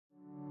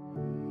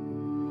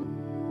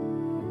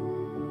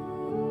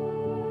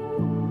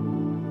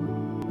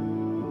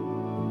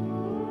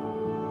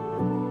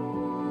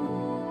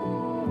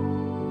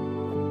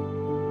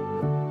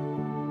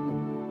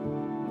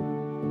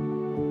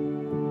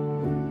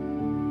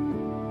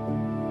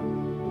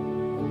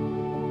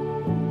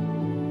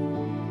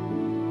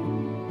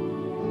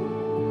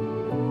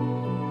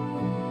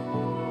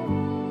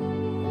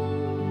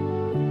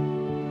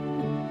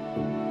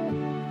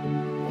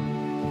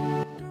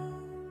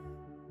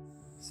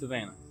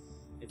Savannah,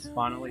 it's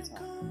finally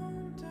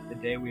time. The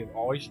day we have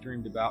always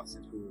dreamed about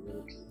since we were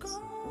little kids.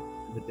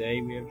 The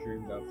day we have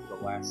dreamed of for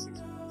the last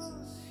 6 months.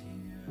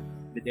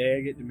 The day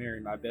I get to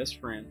marry my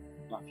best friend,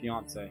 my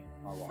fiance,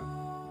 my wife.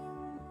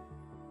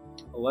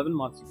 11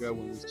 months ago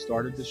when we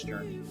started this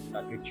journey,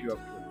 I picked you up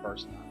for the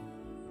first time.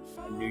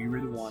 I knew you were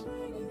the one I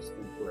wanted to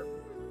spend forever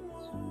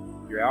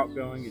with. Your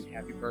outgoing and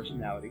happy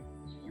personality,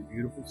 your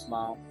beautiful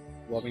smile,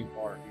 loving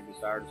heart, and your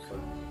desire to serve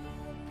me.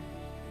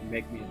 You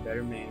make me a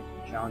better man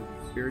and challenge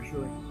me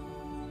spiritually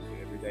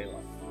to everyday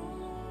life.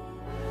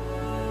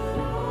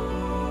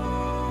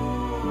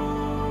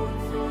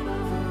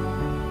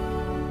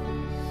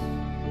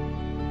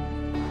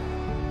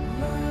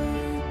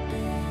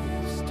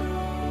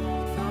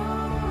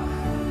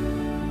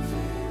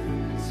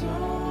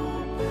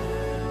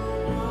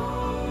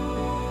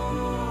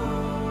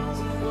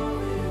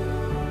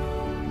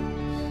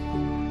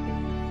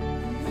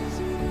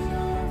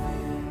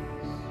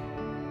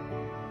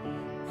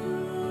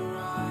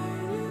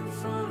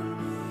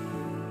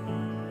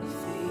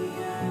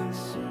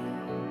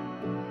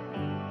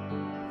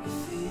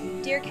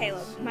 Dear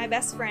Caleb, my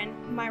best friend,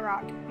 my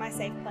rock, my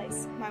safe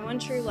place, my one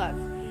true love,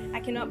 I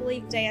cannot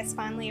believe the day has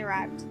finally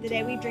arrived, the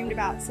day we've dreamed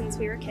about since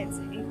we were kids,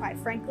 and quite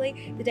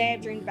frankly, the day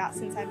I've dreamed about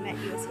since I've met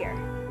you is here.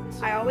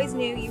 I always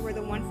knew you were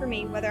the one for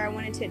me, whether I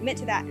wanted to admit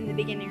to that in the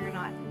beginning or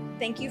not.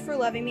 Thank you for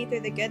loving me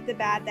through the good, the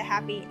bad, the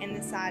happy, and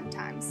the sad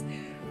times.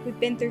 We've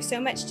been through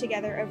so much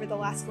together over the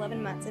last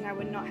 11 months, and I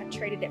would not have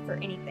traded it for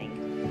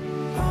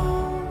anything.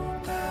 All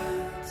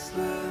that's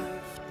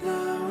left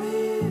now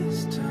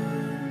is time.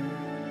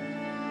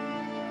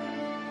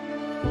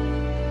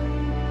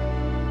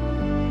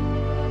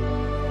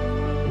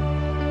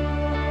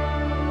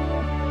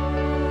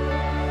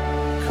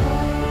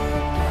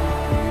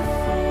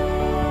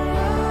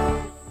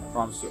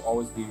 I promise to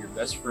always be your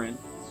best friend.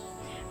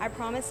 I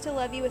promise to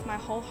love you with my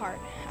whole heart.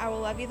 I will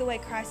love you the way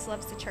Christ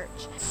loves the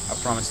church. I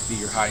promise to be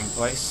your hiding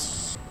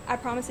place. I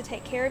promise to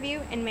take care of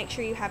you and make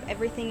sure you have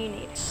everything you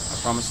need. I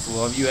promise to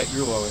love you at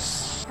your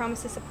lowest. I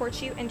promise to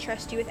support you and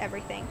trust you with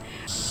everything.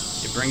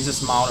 It brings a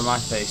smile to my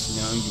face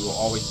knowing you will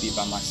always be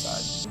by my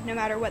side. No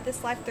matter what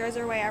this life throws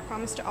our way, I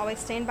promise to always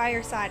stand by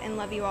your side and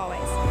love you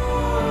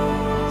always.